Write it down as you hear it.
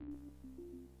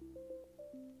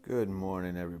Good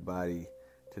morning, everybody.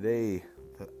 Today,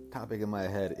 the topic in my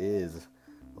head is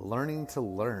learning to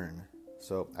learn.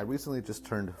 So, I recently just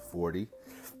turned 40,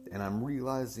 and I'm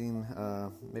realizing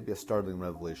maybe a startling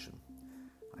revelation.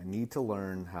 I need to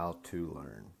learn how to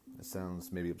learn. It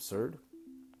sounds maybe absurd,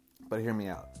 but hear me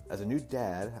out. As a new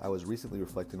dad, I was recently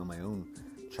reflecting on my own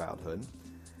childhood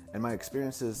and my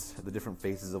experiences at the different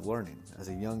phases of learning. As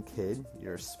a young kid,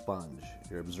 you're a sponge.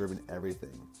 You're observing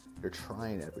everything. You're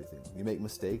trying everything. You make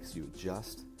mistakes, you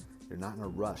adjust. You're not in a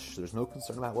rush. There's no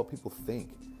concern about what people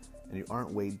think. And you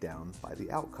aren't weighed down by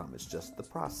the outcome. It's just the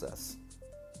process.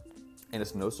 And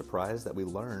it's no surprise that we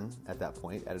learn at that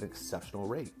point at an exceptional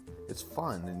rate. It's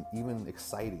fun and even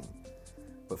exciting.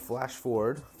 But flash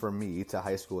forward for me to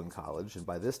high school and college, and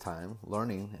by this time,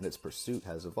 learning and its pursuit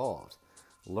has evolved.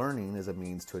 Learning is a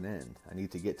means to an end. I need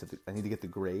to get the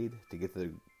grade, to get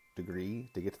the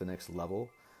degree, to get to the next level,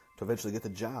 to eventually get the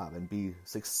job and be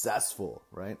successful,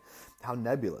 right? How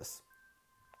nebulous.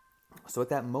 So at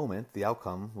that moment, the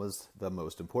outcome was the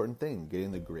most important thing.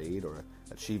 Getting the grade or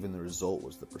achieving the result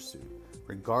was the pursuit,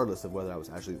 regardless of whether I was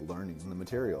actually learning the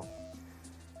material.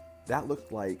 That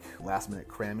looked like last-minute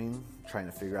cramming, trying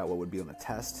to figure out what would be on a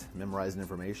test, memorizing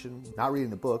information, not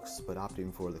reading the books, but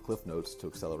opting for the Cliff Notes to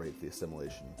accelerate the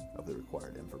assimilation of the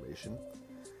required information.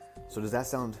 So does that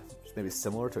sound maybe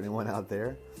similar to anyone out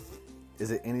there? Is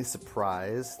it any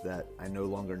surprise that I no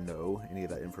longer know any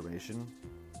of that information?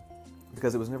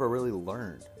 Because it was never really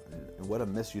learned, and what a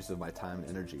misuse of my time and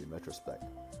energy in retrospect.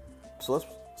 So let's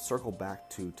circle back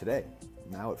to today.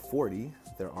 Now at 40,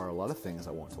 there are a lot of things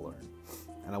I want to learn.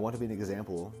 And I want to be an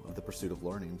example of the pursuit of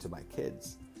learning to my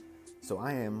kids. So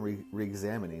I am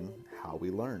re-examining how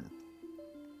we learn.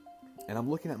 And I'm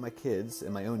looking at my kids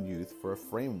and my own youth for a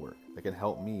framework that can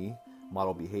help me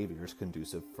model behaviors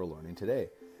conducive for learning today.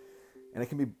 And it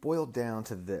can be boiled down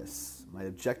to this. My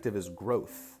objective is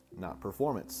growth, not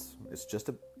performance.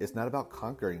 It's not about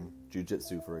conquering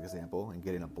jiu-jitsu, for example, and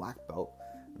getting a black belt.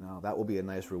 Now, that will be a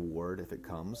nice reward if it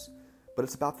comes. But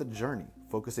it's about the journey,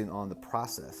 focusing on the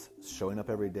process, showing up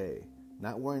every day,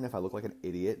 not worrying if I look like an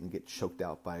idiot and get choked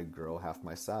out by a girl half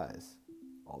my size,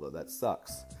 although that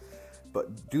sucks.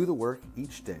 But do the work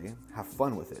each day, have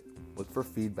fun with it, look for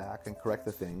feedback and correct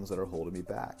the things that are holding me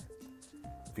back.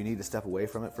 If you need to step away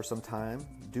from it for some time,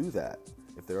 do that.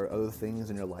 If there are other things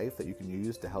in your life that you can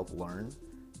use to help learn,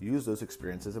 use those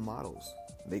experiences and models.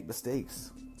 Make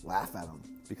mistakes, laugh at them,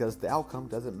 because the outcome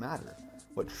doesn't matter.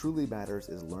 What truly matters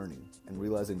is learning and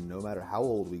realizing no matter how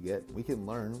old we get, we can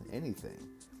learn anything.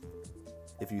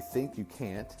 If you think you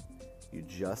can't, you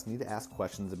just need to ask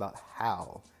questions about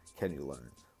how can you learn.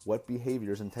 What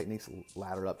behaviors and techniques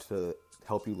ladder up to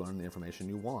help you learn the information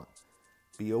you want.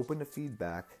 Be open to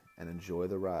feedback and enjoy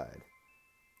the ride.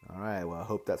 All right, well, I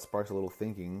hope that sparks a little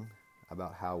thinking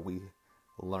about how we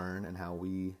learn and how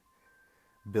we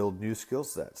build new skill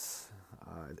sets.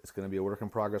 It's going to be a work in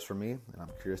progress for me, and I'm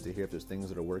curious to hear if there's things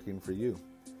that are working for you.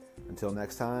 Until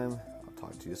next time, I'll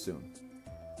talk to you soon.